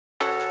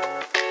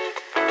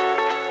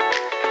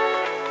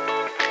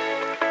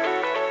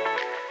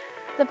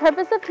The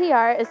purpose of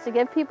TR is to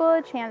give people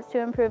a chance to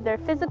improve their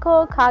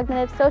physical,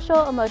 cognitive,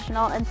 social,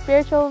 emotional, and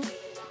spiritual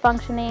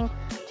functioning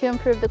to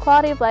improve the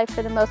quality of life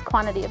for the most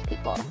quantity of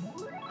people.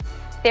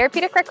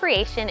 Therapeutic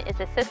recreation is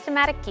a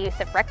systematic use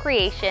of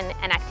recreation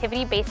and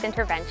activity-based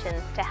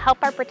interventions to help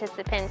our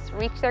participants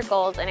reach their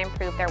goals and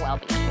improve their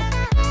well-being.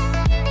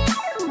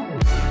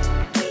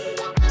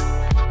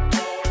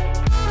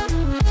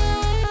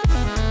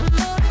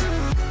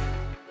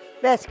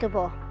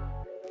 Basketball.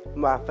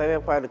 My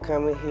favorite part of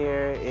coming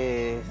here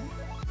is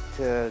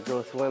to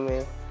go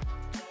swimming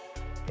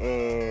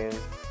and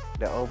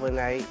the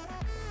overnight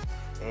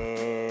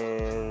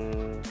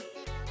and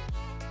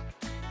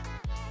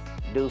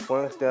do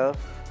fun stuff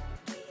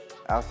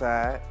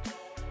outside.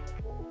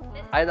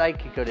 I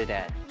like to go to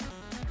dance.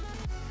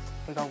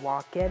 We go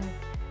walking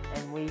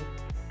and we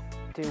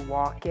do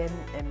walking,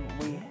 and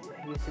we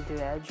used to do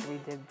edge, we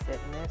did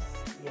fitness,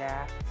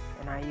 yeah.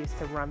 And I used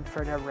to run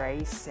for the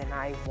race and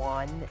I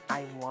won,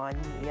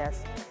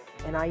 yes.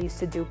 And I used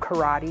to do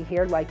karate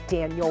here like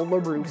Daniel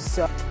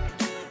LaRusso.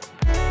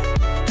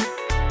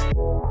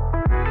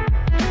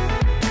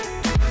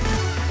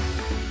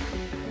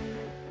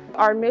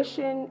 Our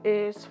mission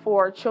is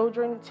for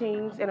children,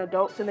 teens, and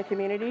adults in the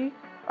community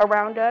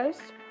around us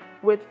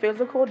with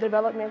physical,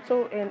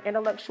 developmental, and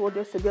intellectual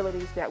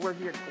disabilities that we're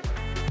geared for.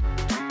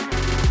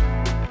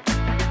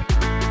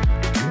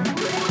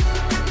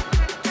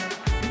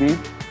 We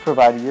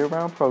provide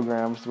year-round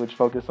programs which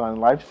focus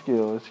on life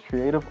skills,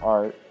 creative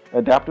art,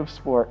 adaptive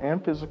sport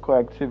and physical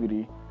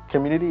activity,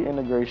 community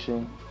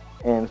integration,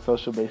 and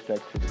social-based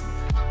activities.